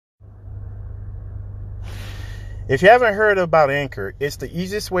If you haven't heard about Anchor, it's the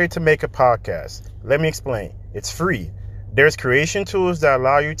easiest way to make a podcast. Let me explain. It's free. There's creation tools that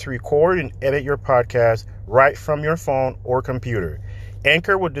allow you to record and edit your podcast right from your phone or computer.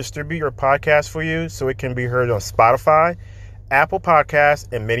 Anchor will distribute your podcast for you so it can be heard on Spotify, Apple Podcasts,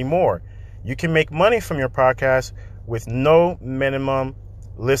 and many more. You can make money from your podcast with no minimum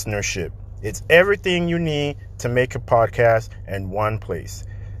listenership. It's everything you need to make a podcast in one place.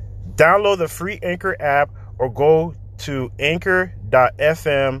 Download the free Anchor app or go to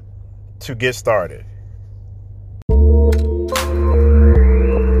anchor.fm to get started.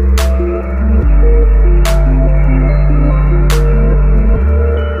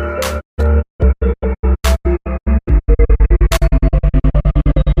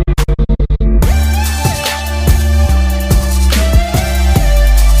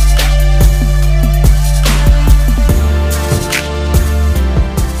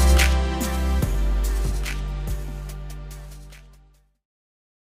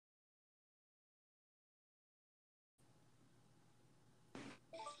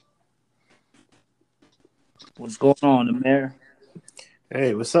 What's going on, the mayor?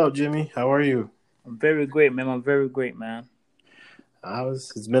 Hey, what's up, Jimmy? How are you? I'm very great, man. I'm very great, man.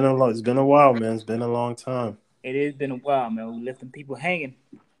 It's been a while, man. It's been a long time. It has been a while, man. We're lifting people hanging.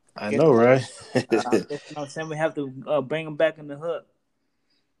 I know, right? I'm saying we have to bring them back in the hood.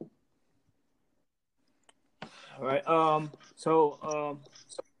 All right. So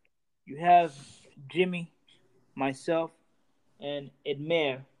you have Jimmy, myself, and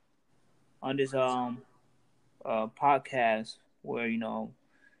Edmer on this podcast where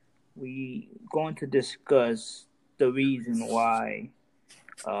we going to discuss the reason why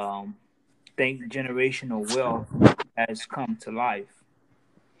think generational wealth has come to life.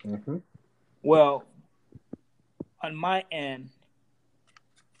 Mm-hmm. Well, on my end,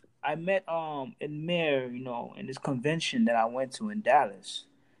 I met Edmer, in this convention that I went to in Dallas.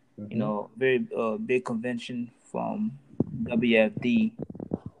 Mm-hmm. Very big convention from WFD.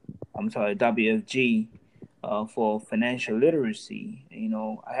 I'm sorry, WFG, for financial literacy.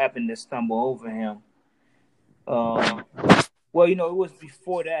 I happened to stumble over him. Well, it was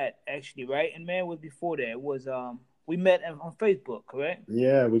before that, actually, right? And man, it was before that. It was we met on Facebook, correct?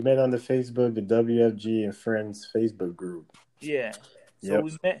 Yeah, we met on the Facebook, the WFG and Friends Facebook group. Yeah. So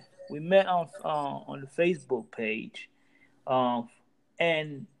Yep. we met on the Facebook page,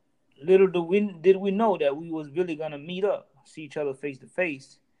 and little did we know that we was really gonna meet up, see each other face to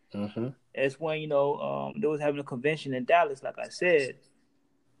face. Mm-hmm. That's when they was having a convention in Dallas, like I said,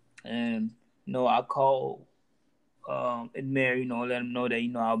 and I called Edmer, let him know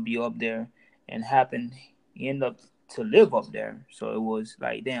that I'll be up there, and he ended up to live up there. So it was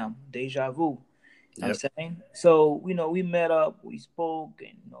like, damn, deja vu. Yep. I'm saying. So, we met up, we spoke,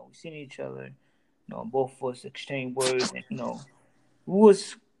 and we seen each other. Both of us exchanged words, and we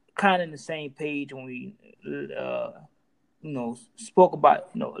was kind of in the same page when we spoke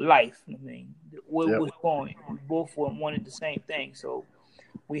about life. I mean, where Yep. was going. We both wanted the same thing. So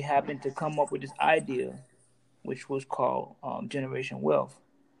we happened to come up with this idea, which was called Generation Wealth.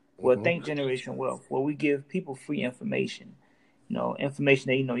 Well, Mm-hmm. think Generation Wealth, where we give people free information. Information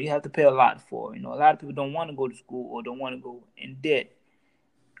that you have to pay a lot for. A lot of people don't want to go to school or don't want to go in debt.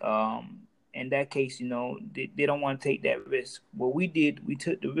 In that case, they don't want to take that risk. What we did, we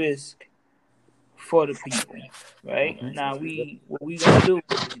took the risk for the people, right? Mm-hmm. Now what we gonna do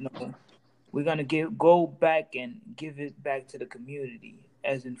is, we're gonna go back and give it back to the community,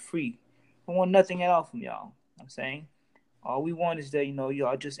 as in free. I want nothing at all from y'all. I'm saying all we want is that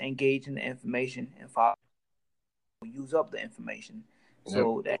y'all just engage in the information and follow. Use up the information,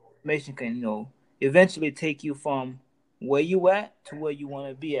 so that information can eventually take you from where you at to where you want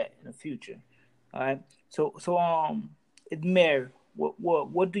to be at in the future. All right. So Edmer,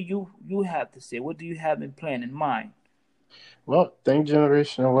 what do you have to say? What do you have in plan in mind? Well, think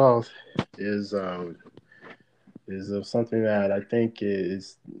generational wealth is something that I think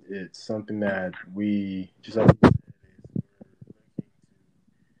it's something that we just have to be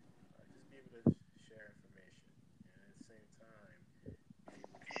able to share information and at the same time be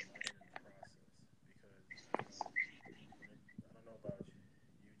able to learn in the process because I don't know about you,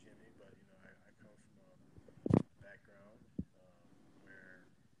 Jimmy, but I come from a background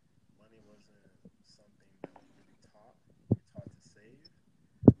where money wasn't something that was really taught. We were taught to save,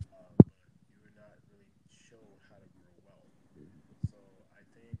 but you were not really showed how to grow wealth. So I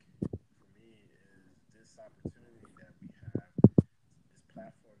think for me is this opportunity that we have, this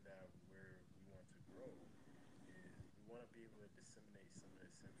platform that we want to grow, is we want to be able to disseminate some of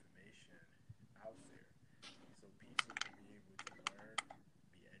this information out there, so people can be able to learn,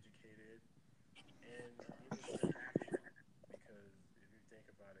 be educated, and be able to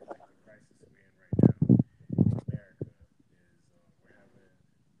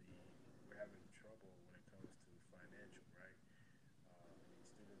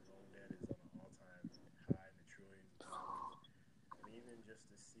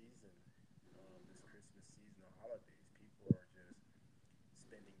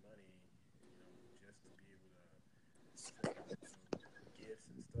take on some gifts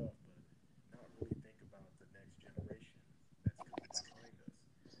and stuff, but not really think about the next generation that's coming behind us.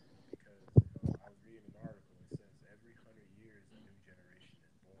 Because, I was reading an article. It says every 100 years a new generation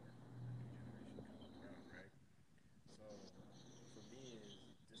is born, a new generation comes around, right? So for me is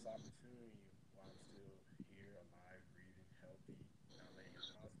this opportunity while I'm still here, alive, breathing, healthy, not laying in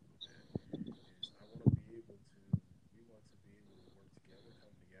a hospital bed, is I want to be able to, we want to be able to work together,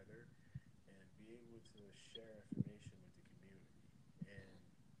 come together, and be able to share information with the community. And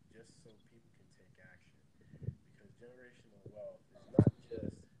just so people can take action. Because generational wealth is not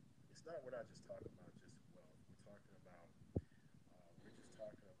just, it's not, we're not just talking about just wealth. We're just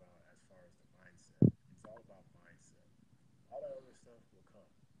talking about as far as the mindset. It's all about mindset. All that other stuff will come.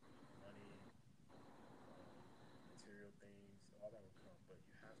 Money, material things, all that will come. But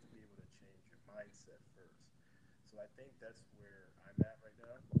you have to be able to change your mindset first. So I think that's where I'm at right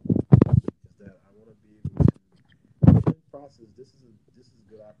now. Is that I want to be able to, in process. This is a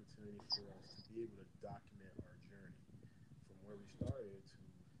good opportunity for us to be able to document our journey from where we started to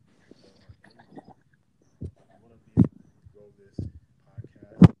our end goal. We want to be able to grow this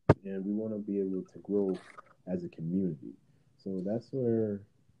podcast, and we want to be able to grow as a community. So that's where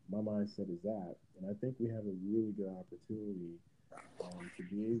my mindset is at, and I think we have a really good opportunity to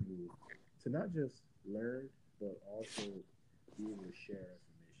be able to not just learn, but also be able to share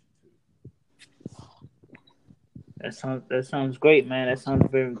information too. That sounds great, man. That sounds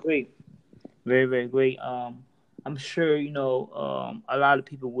very great, very very great. I'm sure a lot of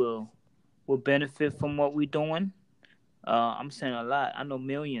people will benefit from what we're doing. I'm saying a lot. I know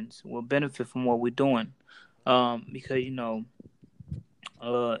millions will benefit from what we're doing. Because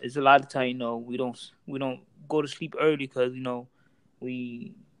it's a lot of time. We don't go to sleep early because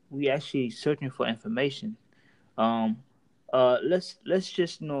we we actually searching for information. Um, let's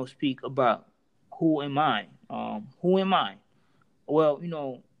just speak about who am I? Who am I? Well,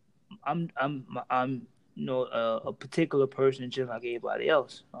 I'm a particular person just like everybody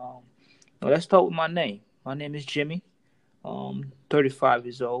else. Let's start with my name. My name is Jimmy. 35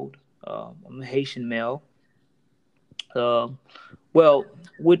 years old. I'm a Haitian male. Um, well,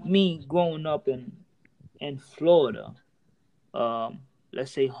 with me growing up in Florida, um,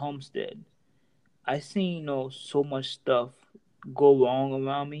 let's say Homestead, I seen so much stuff go wrong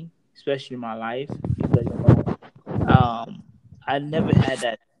around me, especially in my life, because I never had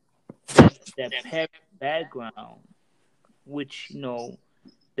that parent background, which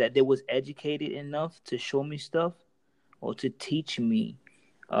that they was educated enough to show me stuff or to teach me,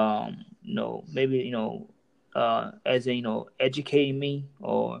 maybe as in educating me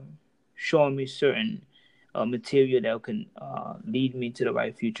or showing me certain material that can lead me to the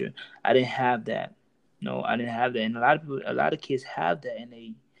right future. I didn't have that. No, I didn't have that, and a lot of kids have that, and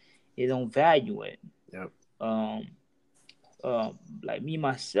they don't value it. Yep. Um, like me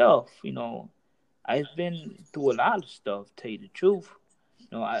myself, I've been through a lot of stuff. Tell you the truth,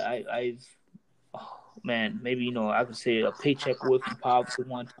 I've oh, man, maybe I could say a paycheck away from poverty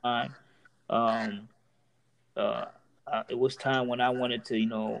one time. Um, uh, it was time when I wanted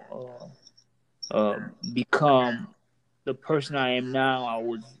to, become the person I am now. I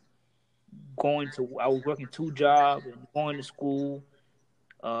was working two jobs and going to school.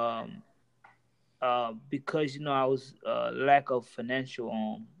 Um, because I was lack of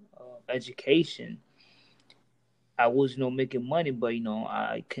financial education. I was making money, but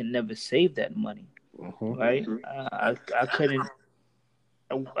I can never save that money, Mm-hmm. right? I couldn't.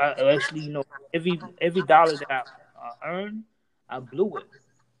 I actually every dollar that I earned, I blew it.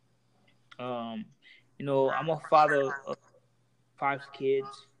 Um, I'm a father of five kids.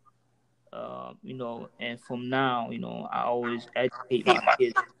 And from now, I always educate my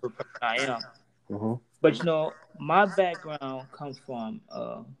kids to the person I am. Mm-hmm. But my background comes from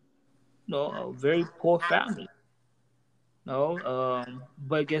a very poor family. No,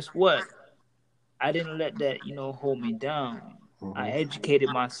 but guess what? I didn't let that hold me down. I Mm-hmm. educated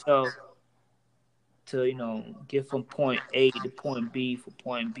myself to get from point A to point B, from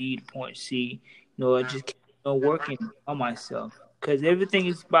point B to point C. I just kept working on myself because everything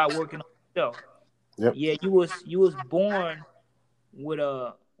is about working on yourself. Yep. Yeah, you was born with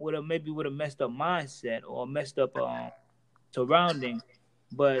a maybe with a messed up mindset or a messed up surrounding,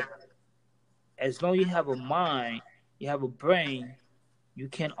 but as long as you have a mind, you have a brain, you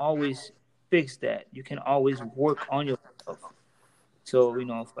can always fix that. You can always work on yourself. So,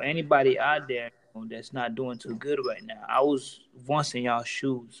 for anybody out there that's not doing too good right now, I was once in y'all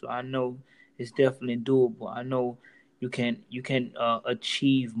shoes, so I know it's definitely doable. I know you can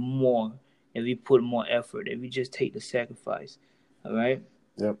achieve more if you put more effort, if you just take the sacrifice. All right.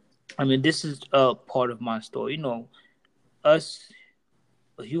 Yep. I mean, this is part of my story. us,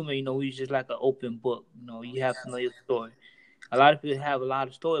 a human, we just like an open book. You have to know your story. A lot of people have a lot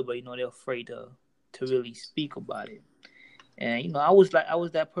of story, but they're afraid to really speak about it. And I was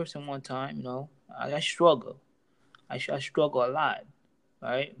that person one time. I struggle. I struggle a lot,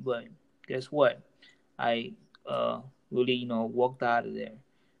 right? But guess what? I really walked out of there.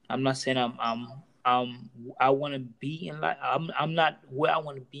 I'm not saying I want to be in life. I'm not where I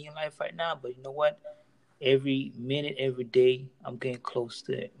want to be in life right now. But you know what? Every minute, every day, I'm getting close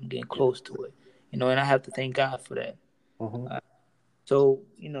to it. I'm getting Yeah. close to it. And I have to thank God for that. Mm-hmm. So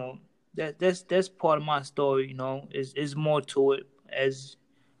that's part of my story. Is more to it as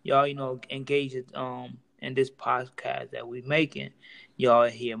y'all engage it in this podcast that we making. Y'all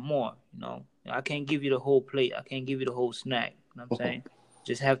hear more. I can't give you the whole plate. I can't give you the whole snack. You know what I'm saying?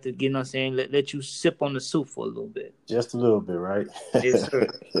 Just have to, let you sip on the soup for a little bit. Just a little bit, right? Yes, sir.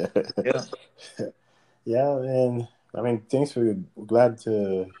 Yeah. Yeah, and I mean, thanks for glad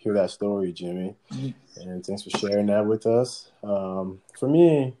to hear that story, Jimmy, Mhm. and thanks for sharing that with us. For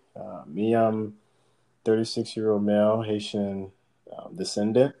me, I'm 36-year-old male Haitian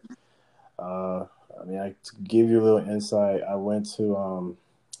descendant. Uh, I mean, to give you a little insight, I went to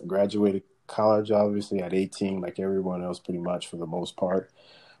graduated college obviously at 18, like everyone else, pretty much for the most part.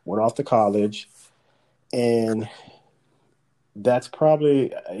 Went off to college, and that's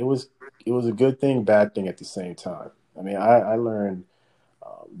probably it was a good thing, bad thing at the same time. I mean, I learned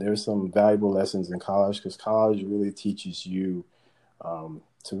there's some valuable lessons in college because college really teaches you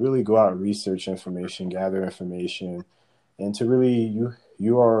to really go out and research information, gather information, and to really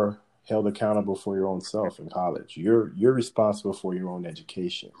you are held accountable for your own self in college. You're responsible for your own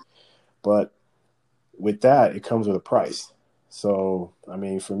education, but with that, it comes with a price. So, I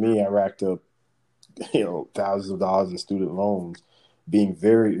mean, for me, I racked up thousands of dollars in student loans, being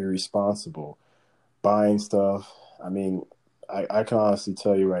very irresponsible, buying stuff. I mean, I can honestly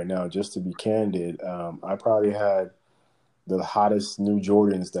tell you right now, just to be candid, I probably had the hottest new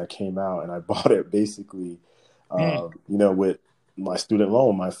Jordans that came out, and I bought it basically, Mm. with my student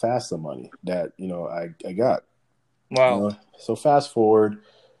loan, my FAFSA money that I got. Wow. So fast forward,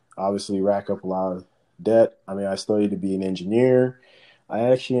 obviously rack up a lot of debt. I mean, I studied to be an engineer. I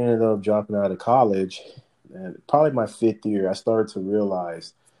actually ended up dropping out of college, and probably my fifth year, I started to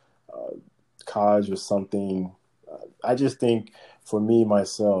realize uh, college was something. I just think for me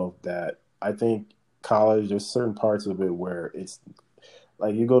myself that I think college, there's certain parts of it where it's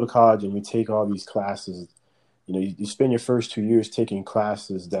like you go to college and you take all these classes. You spend your first 2 years taking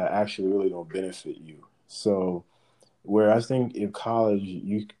classes that actually really don't benefit you. So where I think in college,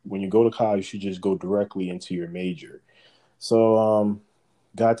 when you go to college, you should just go directly into your major. So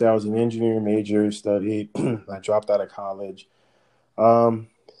got there. I was an engineering major, studied. I dropped out of college. Um,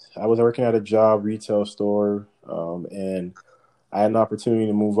 I was working at a job retail store, and I had an opportunity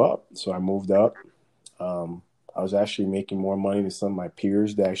to move up. So I moved up. Um, I was actually making more money than some of my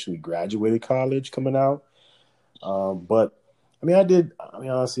peers that actually graduated college coming out. But I mean, I did. I mean,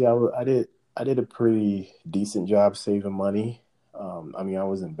 honestly, I did. I did a pretty decent job saving money. I mean, I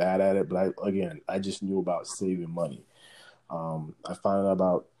wasn't bad at it, but I just knew about saving money. I found out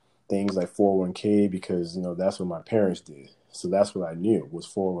about things like 401k because that's what my parents did. So that's what I knew was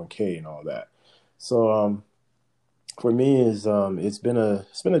 401k and all that. So for me, is it's been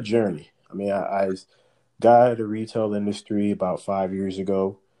a journey. I mean, I got out of the retail industry about 5 years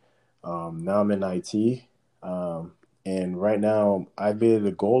ago. Now I'm in IT. Um, and right now, I've made it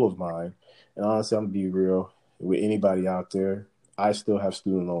a goal of mine. And honestly, I'm going to be real with anybody out there. I still have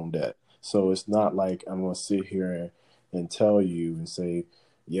student loan debt. So it's not like I'm going to sit here and tell you and say,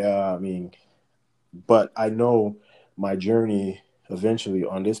 yeah, I mean, but I know my journey eventually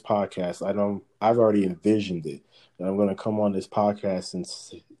on this podcast. I've already envisioned it. And I'm going to come on this podcast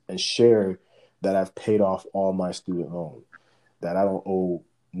and share that I've paid off all my student loan, that I don't owe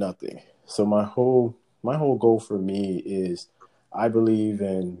nothing. So my whole goal for me is I believe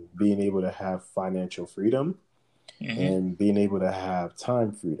in being able to have financial freedom Hmm. and being able to have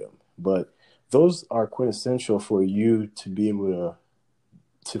time freedom. But those are quintessential for you to be able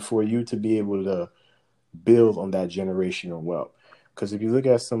to build on that generational wealth. Because if you look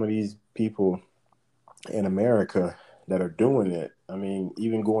at some of these people in America that are doing it, I mean,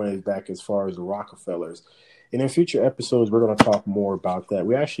 even going back as far as the Rockefellers. And in future episodes, we're going to talk more about that.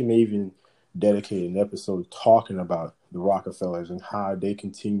 We actually may even dedicate an episode talking about the Rockefellers and how they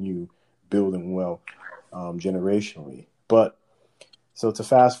continue building wealth generationally. But so to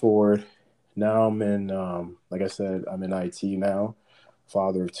fast forward, now like I said, I'm in IT now,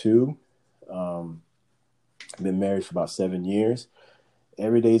 father of two. Um, been married for about 7 years.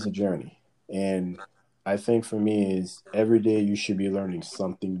 Every day is a journey. And I think for me is every day you should be learning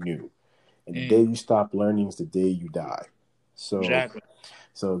something new. And the day Mm, you stop learning is the day you die. So exactly.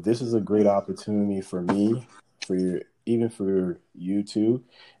 so this is a great opportunity for me, for your, even for you too,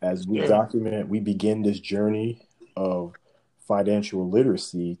 as Sure. we begin this journey of financial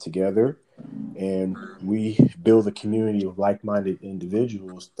literacy together, and we build a community of like-minded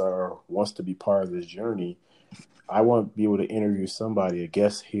individuals that wants to be part of this journey. I want to be able to interview somebody, a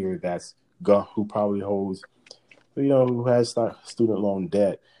guest here who probably holds, who has student loan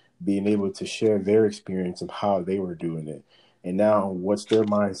debt, being able to share their experience of how they were doing it, and now what's their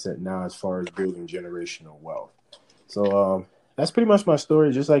mindset now as far as building generational wealth. So that's pretty much my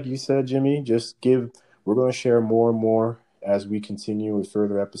story. Just like you said, Jimmy, we're going to share more and more as we continue with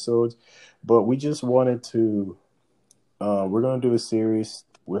further episodes. But we just wanted to, we're going to do a series.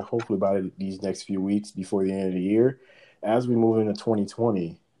 We're hopefully by these next few weeks before the end of the year, as we move into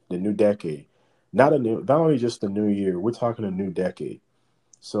 2020, the new decade. Not only just the new year. We're talking a new decade.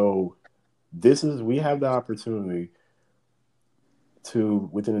 So we have the opportunity to,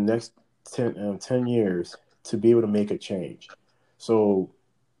 within the next 10 years, to be able to make a change. So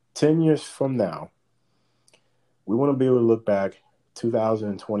 10 years from now, we want to be able to look back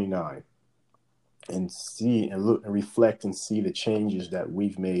 2029 and see and look and reflect and see the changes that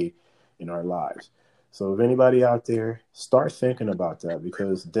we've made in our lives. So if anybody out there, start thinking about that,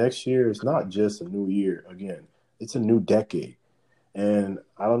 because next year is not just a new year. Again, it's a new decade. And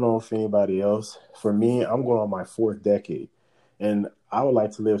I don't know if anybody else, for me, I'm going on my fourth decade, and I would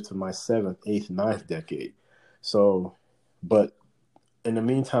like to live to my seventh, eighth, ninth decade. So, but in the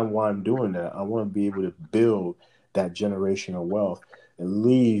meantime, while I'm doing that, I want to be able to build that generational wealth and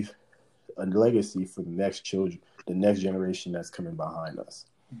leave a legacy for the next generation that's coming behind us.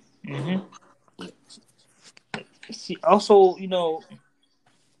 Hmm. See, also,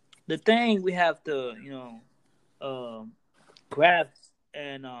 the thing we have to, um, grasp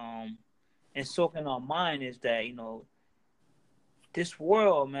and soak in our mind is that this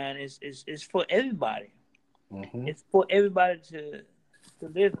world, man, is for everybody. Mm-hmm. It's for everybody to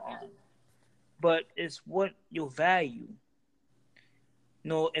live on, but it's what your value.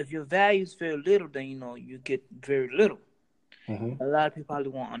 If your values very little, then you get very little. Mm-hmm. A lot of people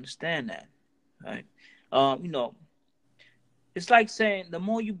probably won't understand that, right? Um, you know, it's like saying the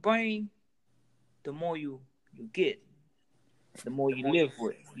more you bring, the more you get, the more you live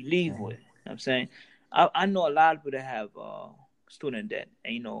with, you leave with. You know what I'm saying, I know a lot of people that have student debt,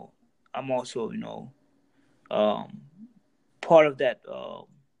 and I'm also um, part of that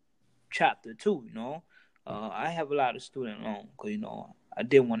chapter too. I have a lot of student loan because I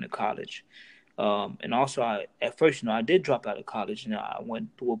did want to college. And also, at first, I did drop out of college, and I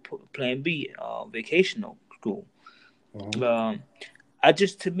went to a Plan B, vocational school. Mm-hmm. Um, I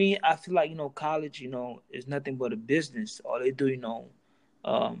just, to me, I feel like college, is nothing but a business. All they do,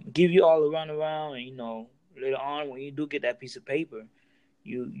 give you all the runaround, and later on when you do get that piece of paper,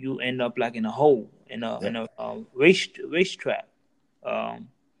 you end up like in a hole in a Yep. racetrack. Um,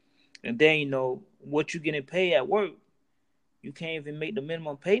 and then what you getting paid at work, you can't even make the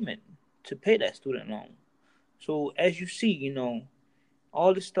minimum payment to pay that student loan. So as you see,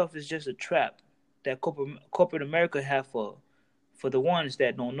 all this stuff is just a trap that corporate America have for the ones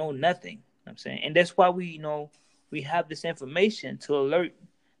that don't know nothing. I'm saying, and that's why we have this information to alert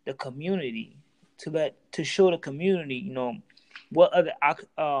the community, to show the community, what other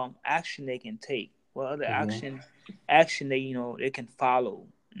action they can take, what other Mm-hmm. action they can follow,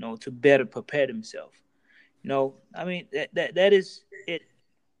 to better prepare themselves. I mean that is it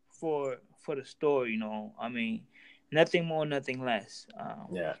for the story. I mean, nothing more, nothing less.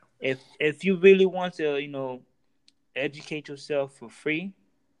 Yeah. If you really want to, educate yourself for free,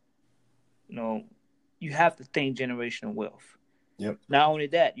 you know, you have to think generational wealth. Yep. Not only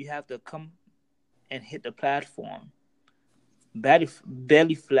that, you have to come and hit the platform, belly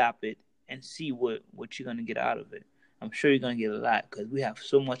flap it, and see what you're gonna get out of it. I'm sure you're gonna get a lot because we have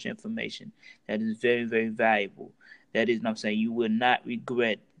so much information that is very very valuable. That is, I'm saying, you will not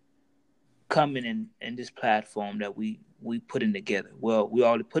regret coming in this platform that we putting together. Well, we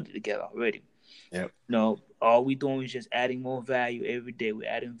already put it together already. Yep. All we doing is just adding more value every day. We're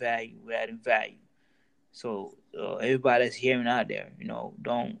adding value. We're adding value. So everybody that's hearing out there,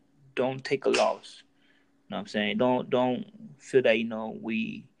 don't take a loss. You know what I'm saying? Don't feel that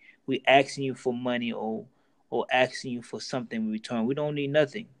we asking you for money or asking you for something in return. We don't need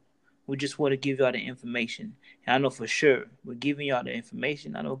nothing. We just want to give y'all the information. And I know for sure we're giving y'all the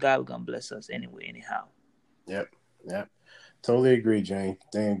information. I know God will gonna bless us anyway, anyhow. Yep. Yep. Totally agree, Jane.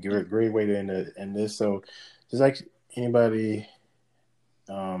 Damn, great way to end this. So, just like anybody,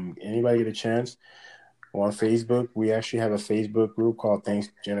 anybody get a chance, On Facebook, we actually have a Facebook group called Thanks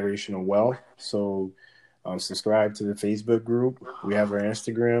Generational Wealth. So subscribe to the Facebook group. We have our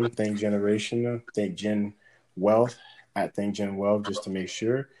Instagram, Thank Gen Wealth at Thank Gen Wealth, just to make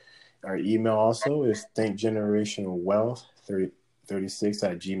sure. Our email also is thankgenerationalwealth36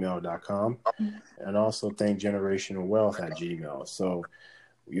 at gmail.com, and also thankgenerationalwealth at gmail. So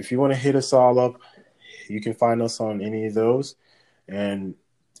if you want to hit us all up, you can find us on any of those. And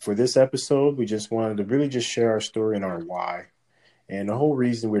for this episode, we just wanted to really just share our story and our why. And the whole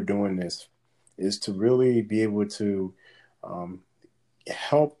reason we're doing this is to really be able to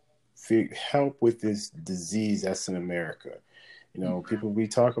help with this disease that's in America. You know, people, we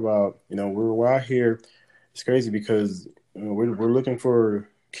talk about, you know, we're out here. It's crazy because we're looking for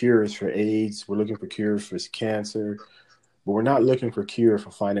cures for AIDS. We're looking for cures for cancer, but we're not looking for cure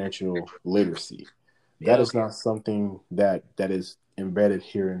for financial literacy. That is not something that is embedded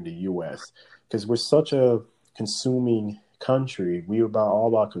here in the U.S. because we're such a consuming country. We're all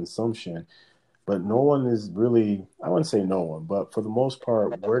about consumption, but no one is really, I wouldn't say no one, but for the most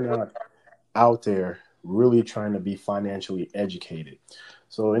part, we're not out there really trying to be financially educated.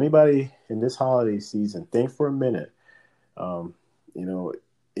 So anybody in this holiday season, think for a minute. You know,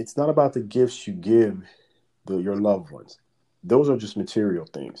 it's not about the gifts you give your loved ones. Those are just material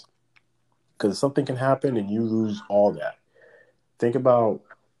things. Because something can happen and you lose all that. Think about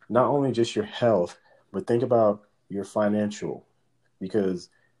not only just your health, but think about your financial.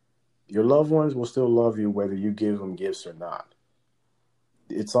 Because your loved ones will still love you whether you give them gifts or not.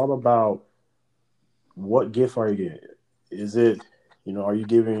 It's all about what gift are you giving? Is it, you know, are you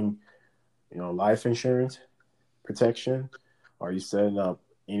giving, you know, life insurance protection? Are you setting up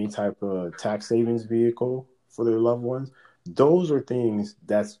any type of tax savings vehicle for their loved ones? Those are things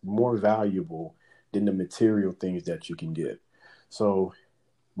that's more valuable than the material things that you can get. So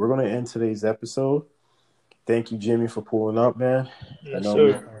we're going to end today's episode. Thank you, Jimmy, for pulling up, man. Yes, I know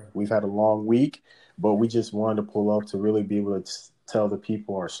sir. we've had a long week, but we just wanted to pull up to really be able to tell the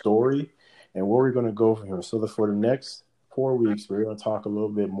people our story and where we're going to go from here. So for the next 4 weeks, we're going to talk a little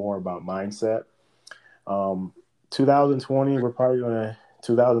bit more about mindset. 2020,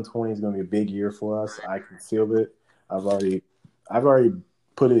 2020 is going to be a big year for us. I can feel it. I've already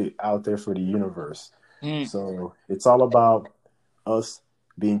put it out there for the universe. So it's all about us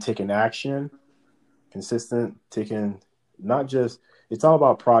taking action, consistent, it's all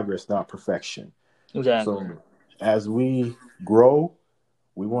about progress, not perfection. Exactly. So as we grow,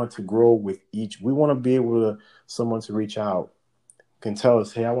 we want to grow we want to be able someone to reach out, can tell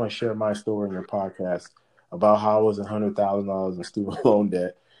us, hey, I want to share my story in your podcast about how I was $100,000 in student loan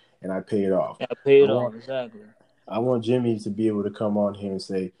debt and I paid it off. Yeah, pay it off. Exactly. I want Jimmy to be able to come on here and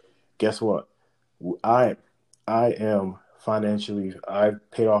say, guess what? I am I've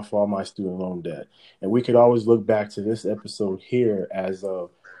paid off all my student loan debt. And we could always look back to this episode here as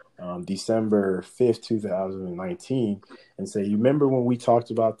of December 5th, 2019 and say, you remember when we talked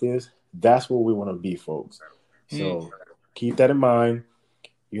about this? That's where we want to be, folks. So keep that in mind.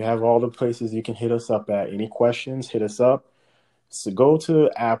 You have all the places you can hit us up at. Any questions, hit us up. So go to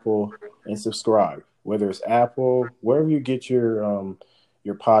Apple and subscribe. Whether it's Apple, wherever you get your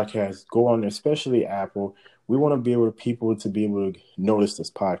podcast, go on there, especially Apple. We want to be able people to be able to notice this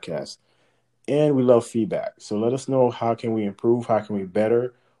podcast. And we love feedback. So let us know, how can we improve? How can we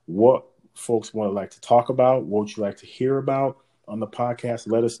better? What folks want to like to talk about? What would you like to hear about on the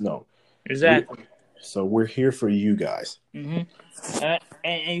podcast? Let us know. Exactly. So we're here for you guys. And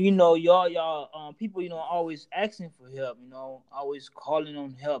you know, y'all people, you know, always asking for help, you know, always calling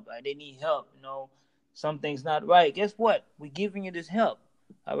on help. Like they need help, you know. Something's not right. Guess what? We're giving you this help.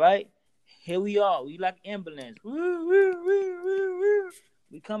 All right? Here we are. We like ambulance. We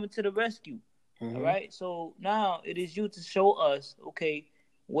coming to the rescue. All right? So now it is you to show us, okay,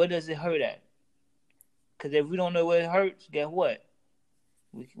 where does it hurt at? Because if we don't know where it hurts, guess what?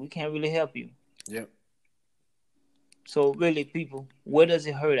 We can't really help you. Yep. So really, people, where does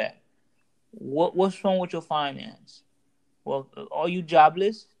it hurt at? What's wrong with your finance? Well, are you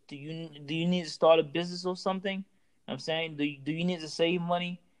jobless? Do you need to start a business or something? I'm saying, do you need to save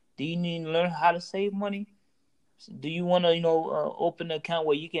money? Do you need to learn how to save money? Do you want to, you know, open an account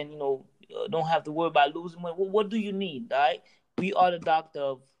where you can, you know, don't have to worry about losing money? What do you need? All right, we are the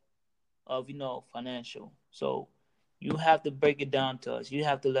doctor of you know, financial. So you have to break it down to us. You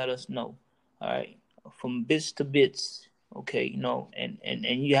have to let us know. All right, from bits to bits. Okay, you know, and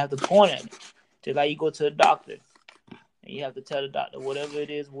you have to point at it, just like you go to a doctor. And you have to tell the doctor whatever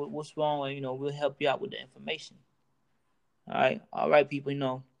it is, what's wrong, and, you know, we'll help you out with the information. All right, people, you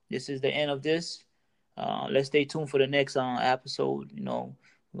know, this is the end of this. Let's stay tuned for the next episode. You know,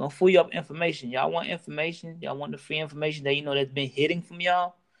 We're gonna fool you up information. Y'all want information? Y'all want the free information that that's been hitting from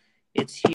y'all? It's here.